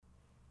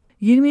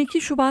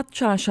22 Şubat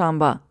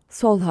Çarşamba.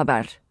 Sol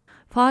Haber.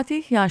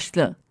 Fatih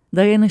Yaşlı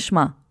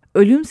Dayanışma.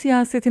 Ölüm,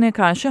 siyasetine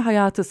karşı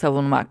hayatı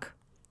savunmak.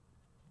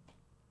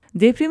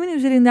 Depremin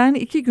üzerinden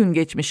 2 gün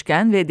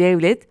geçmişken ve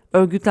devlet,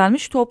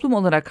 örgütlenmiş toplum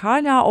olarak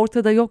hala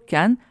ortada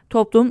yokken,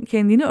 toplum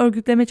kendini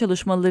örgütleme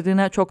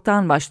çalışmalarına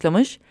çoktan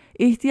başlamış,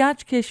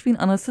 ihtiyaç keşfin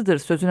anasıdır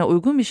sözüne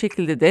uygun bir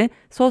şekilde de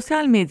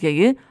sosyal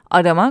medyayı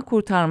arama,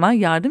 kurtarma,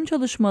 yardım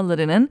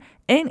çalışmalarının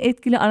en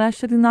etkili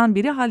araçlarından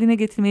biri haline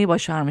getirmeyi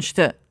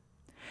başarmıştı.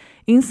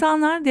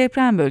 İnsanlar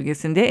deprem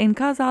bölgesinde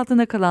enkaz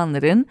altında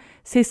kalanların,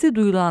 sesi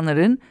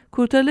duyulanların,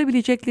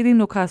 kurtarılabileceklerin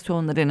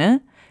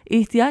lokasyonlarını,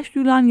 ihtiyaç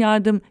duyulan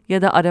yardım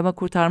ya da arama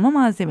kurtarma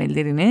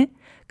malzemelerini,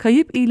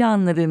 kayıp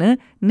ilanlarını,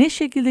 ne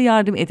şekilde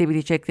yardım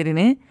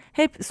edebileceklerini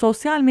hep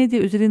sosyal medya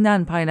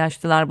üzerinden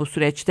paylaştılar bu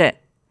süreçte.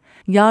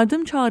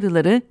 Yardım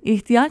çağrıları,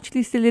 ihtiyaç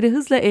listeleri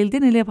hızla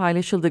elden ele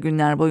paylaşıldı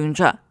günler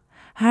boyunca.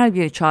 Her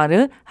bir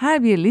çağrı,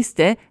 her bir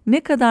liste ne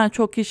kadar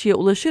çok kişiye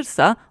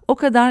ulaşırsa o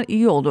kadar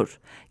iyi olur.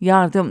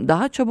 Yardım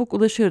daha çabuk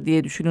ulaşır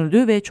diye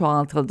düşünüldü ve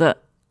çoğaltıldı.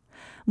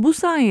 Bu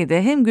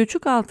sayede hem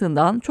göçük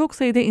altından çok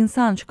sayıda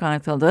insan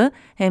çıkartıldı,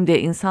 hem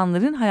de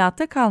insanların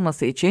hayatta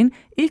kalması için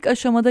ilk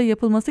aşamada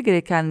yapılması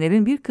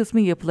gerekenlerin bir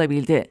kısmı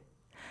yapılabildi.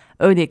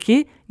 Öyle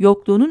ki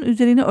yokluğunun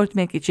üzerini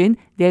örtmek için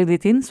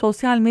devletin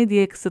sosyal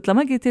medyaya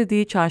kısıtlama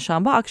getirdiği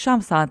çarşamba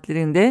akşam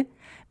saatlerinde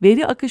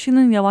veri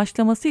akışının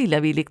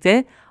yavaşlamasıyla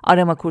birlikte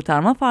arama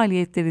kurtarma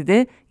faaliyetleri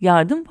de,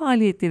 yardım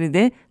faaliyetleri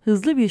de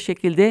hızlı bir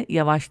şekilde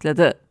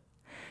yavaşladı.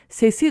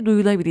 Sesi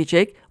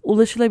duyulabilecek,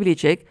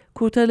 ulaşılabilecek,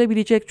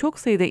 kurtarılabilecek çok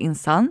sayıda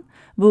insan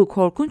bu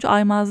korkunç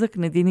aymazlık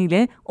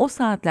nedeniyle o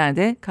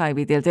saatlerde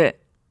kaybedildi.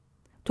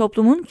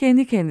 Toplumun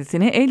kendi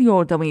kendisine el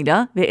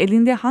yordamıyla ve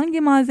elinde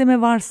hangi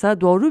malzeme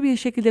varsa doğru bir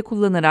şekilde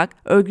kullanarak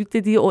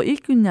örgütlediği o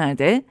ilk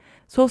günlerde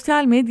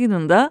sosyal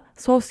medyanın da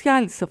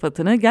sosyal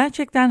sıfatını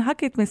gerçekten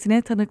hak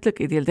etmesine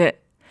tanıklık edildi.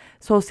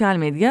 Sosyal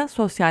medya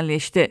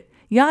sosyalleşti,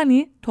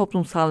 yani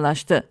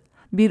toplumsallaştı.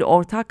 Bir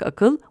ortak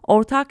akıl,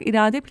 ortak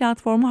irade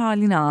platformu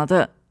haline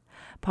aldı.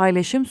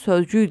 Paylaşım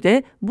sözcüğü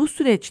de bu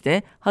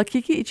süreçte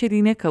hakiki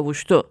içeriğine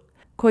kavuştu.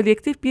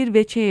 Kolektif bir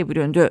veçeye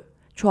büründü.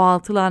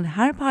 Çoğaltılan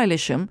her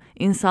paylaşım,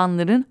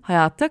 insanların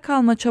hayatta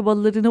kalma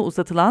çabalarına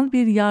uzatılan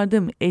bir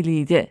yardım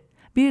eliydi.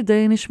 Bir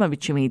dayanışma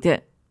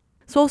biçimiydi.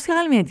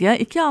 Sosyal medya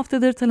 2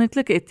 haftadır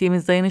tanıklık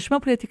ettiğimiz dayanışma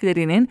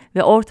pratiklerinin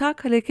ve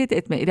ortak hareket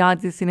etme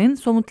iradesinin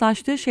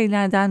somutlaştığı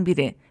şeylerden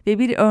biri ve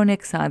bir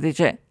örnek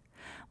sadece.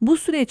 Bu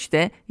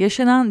süreçte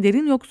yaşanan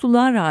derin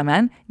yoksulluğa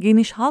rağmen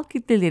geniş halk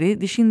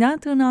kitleleri dişinden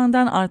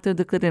tırnağından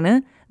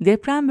artırdıklarını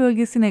deprem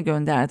bölgesine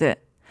gönderdi.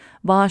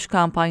 Bağış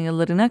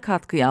kampanyalarına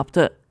katkı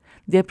yaptı.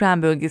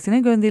 Deprem bölgesine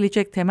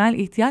gönderilecek temel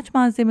ihtiyaç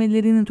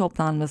malzemelerinin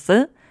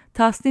toplanması,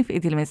 tasnif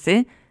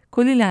edilmesi,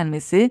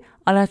 kolilenmesi,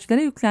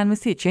 araçlara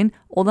yüklenmesi için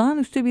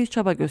olağanüstü bir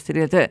çaba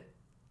gösterildi.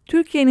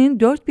 Türkiye'nin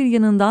dört bir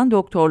yanından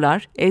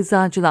doktorlar,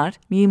 eczacılar,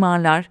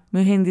 mimarlar,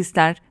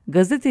 mühendisler,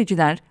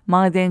 gazeteciler,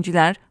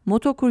 madenciler,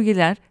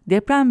 motokuryeler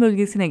deprem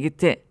bölgesine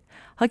gitti.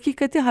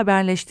 Hakikati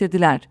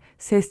haberleştirdiler,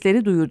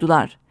 sesleri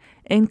duyurdular.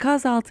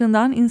 Enkaz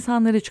altından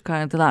insanları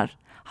çıkardılar.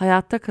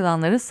 Hayatta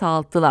kalanları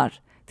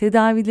sağalttılar.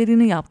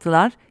 Tedavilerini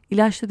yaptılar,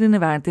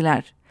 ilaçlarını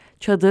verdiler.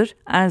 Çadır,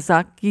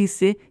 erzak,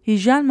 giysi,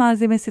 hijyen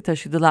malzemesi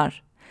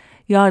taşıdılar.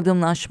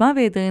 Yardımlaşma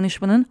ve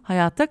dayanışmanın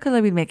hayatta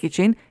kalabilmek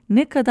için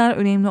ne kadar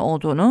önemli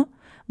olduğunu,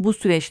 bu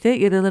süreçte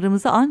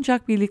yaralarımızı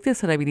ancak birlikte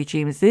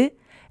sarabileceğimizi,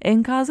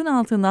 enkazın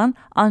altından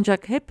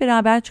ancak hep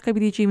beraber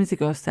çıkabileceğimizi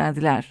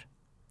gösterdiler.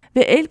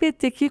 Ve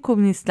elbette ki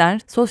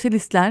komünistler,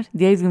 sosyalistler,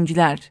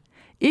 devrimciler,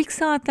 İlk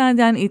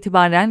saatlerden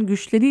itibaren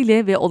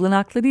güçleriyle ve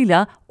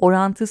olanaklarıyla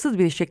orantısız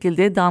bir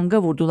şekilde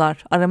damga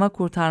vurdular arama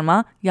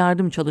kurtarma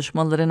yardım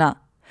çalışmalarına.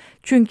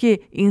 Çünkü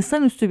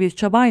insanüstü bir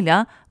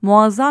çabayla,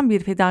 muazzam bir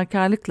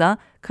fedakarlıkla,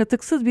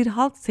 katıksız bir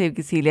halk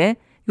sevgisiyle,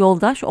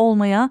 yoldaş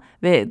olmaya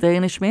ve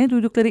dayanışmaya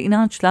duydukları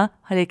inançla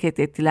hareket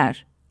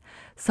ettiler.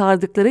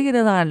 Sardıkları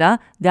yaralarla,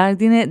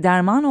 derdine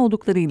derman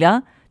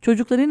olduklarıyla,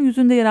 çocukların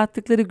yüzünde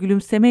yarattıkları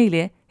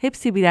gülümsemeyle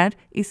hepsi birer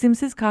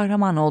isimsiz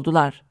kahraman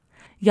oldular.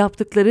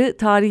 Yaptıkları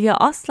tarihe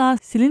asla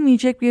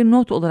silinmeyecek bir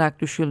not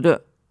olarak düşüldü.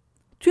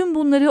 Tüm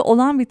bunları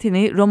olan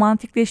biteni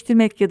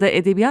romantikleştirmek ya da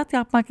edebiyat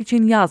yapmak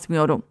için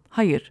yazmıyorum.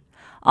 Hayır.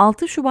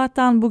 6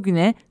 Şubat'tan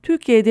bugüne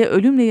Türkiye'de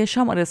ölümle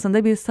yaşam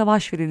arasında bir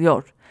savaş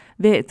veriliyor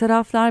ve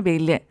taraflar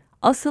belli.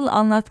 Asıl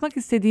anlatmak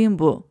istediğim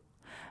bu.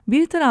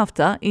 Bir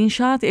tarafta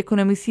inşaat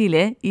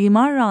ekonomisiyle,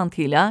 imar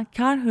rantıyla,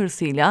 kar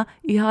hırsıyla,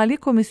 ihale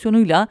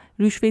komisyonuyla,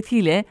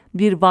 rüşvetiyle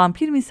bir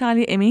vampir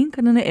misali emeğin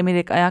kanını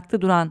emerek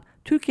ayakta duran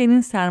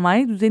Türkiye'nin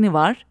sermaye düzeni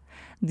var.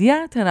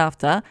 Diğer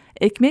tarafta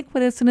ekmek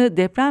parasını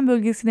deprem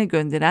bölgesine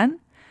gönderen,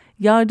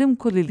 yardım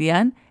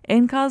kolileyen,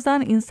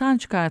 enkazdan insan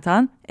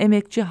çıkartan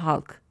emekçi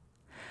halk.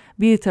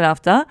 Bir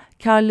tarafta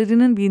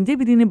karlarının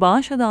 1/1000'ini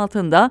bağış adı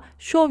altında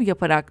şov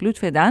yaparak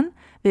lütfeden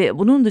ve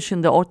bunun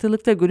dışında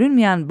ortalıkta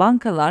görünmeyen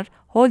bankalar,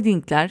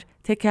 holdingler,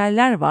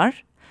 tekeller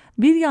var.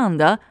 Bir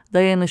yanda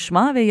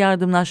dayanışma ve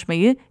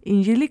yardımlaşmayı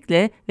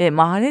incelikle ve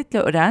maharetle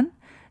ören,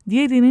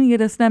 diğerinin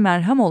yarasına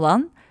merhem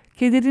olan,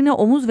 kederine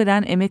omuz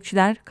veren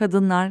emekçiler,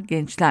 kadınlar,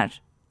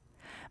 gençler.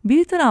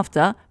 Bir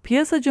tarafta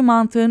piyasacı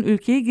mantığın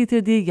ülkeyi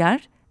getirdiği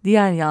yer,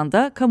 diğer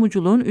yanda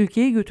kamuculuğun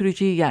ülkeyi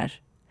götüreceği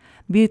yer.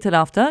 Bir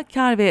tarafta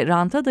kar ve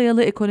ranta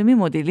dayalı ekonomi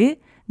modeli,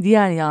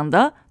 diğer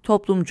yanda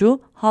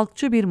toplumcu,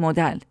 halkçı bir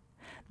model.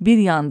 Bir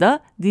yanda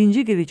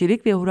dinci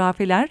gericilik ve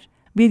hurafeler,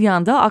 bir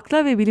yanda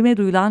akla ve bilime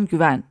duyulan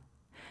güven.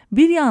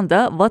 Bir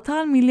yanda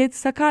vatan millet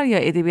Sakarya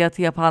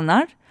edebiyatı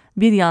yapanlar,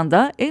 bir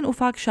yanda en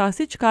ufak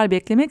şahsi çıkar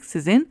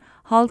beklemeksizin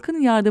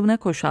halkın yardımına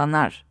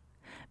koşanlar.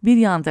 Bir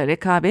yanda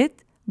rekabet,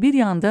 bir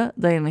yanda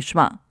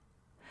dayanışma.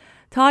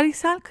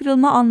 Tarihsel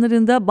kırılma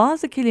anlarında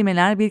bazı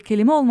kelimeler bir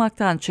kelime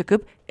olmaktan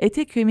çıkıp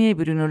ete kemiğe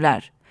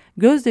bürünürler.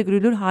 Gözle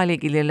görülür hale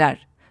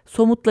gelirler.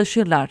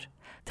 Somutlaşırlar.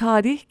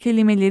 Tarih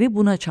kelimeleri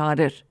buna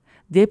çağırır.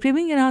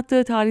 Depremin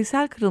yarattığı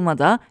tarihsel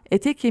kırılmada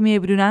ete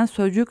kemiğe bürünen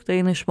sözcük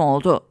dayanışma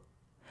oldu.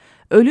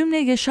 Ölümle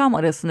yaşam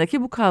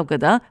arasındaki bu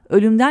kavgada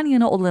ölümden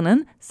yana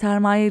olanın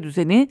sermaye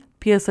düzeni,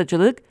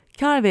 piyasacılık,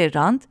 kar ve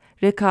rant,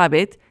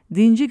 rekabet,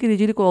 dinci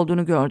gericilik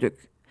olduğunu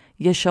gördük.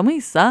 Yaşamı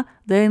ise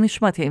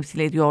dayanışma temsil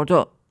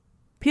ediyordu.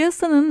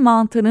 Piyasanın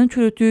mantığının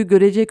çürüttüğü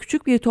görece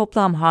küçük bir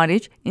toplam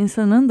hariç,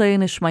 insanın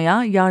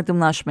dayanışmaya,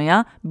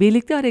 yardımlaşmaya,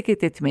 birlikte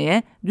hareket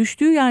etmeye,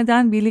 düştüğü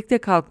yerden birlikte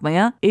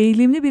kalkmaya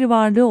eğilimli bir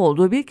varlığı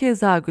olduğu bir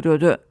kez daha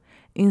görüldü.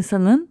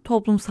 İnsanın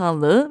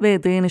toplumsallığı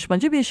ve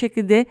dayanışmacı bir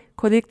şekilde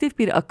kolektif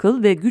bir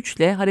akıl ve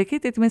güçle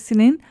hareket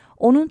etmesinin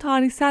onun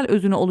tarihsel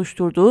özünü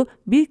oluşturduğu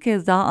bir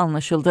kez daha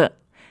anlaşıldı.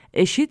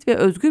 Eşit ve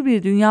özgür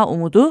bir dünya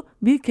umudu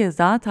bir kez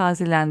daha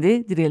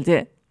tazelendi,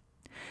 dirildi.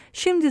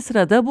 Şimdi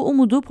sırada bu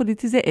umudu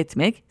politize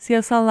etmek,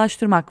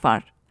 siyasallaştırmak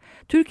var.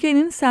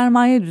 Türkiye'nin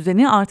sermaye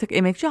düzeni artık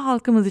emekçi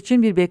halkımız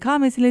için bir beka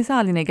meselesi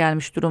haline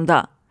gelmiş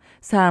durumda.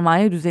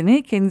 Sermaye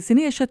düzeni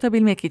kendisini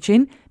yaşatabilmek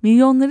için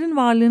milyonların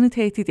varlığını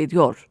tehdit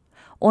ediyor.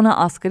 Ona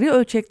asgari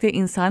ölçekte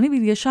insani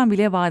bir yaşam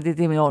bile vaat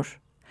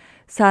edemiyor.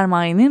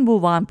 Sermayenin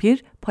bu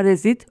vampir,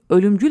 parazit,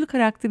 ölümcül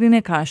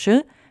karakterine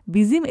karşı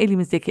bizim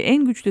elimizdeki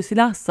en güçlü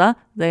silahsa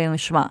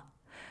dayanışma.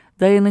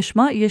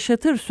 Dayanışma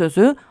yaşatır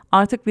sözü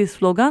artık bir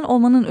slogan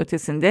olmanın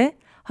ötesinde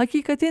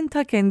hakikatin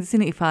ta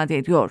kendisini ifade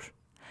ediyor.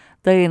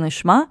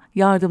 Dayanışma,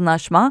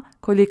 yardımlaşma,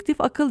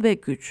 kolektif akıl ve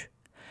güç.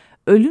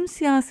 Ölüm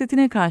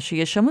siyasetine karşı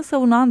yaşamı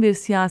savunan bir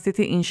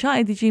siyaseti inşa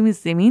edeceğimiz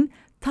zemin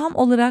tam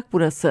olarak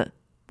burası.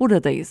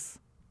 Buradayız.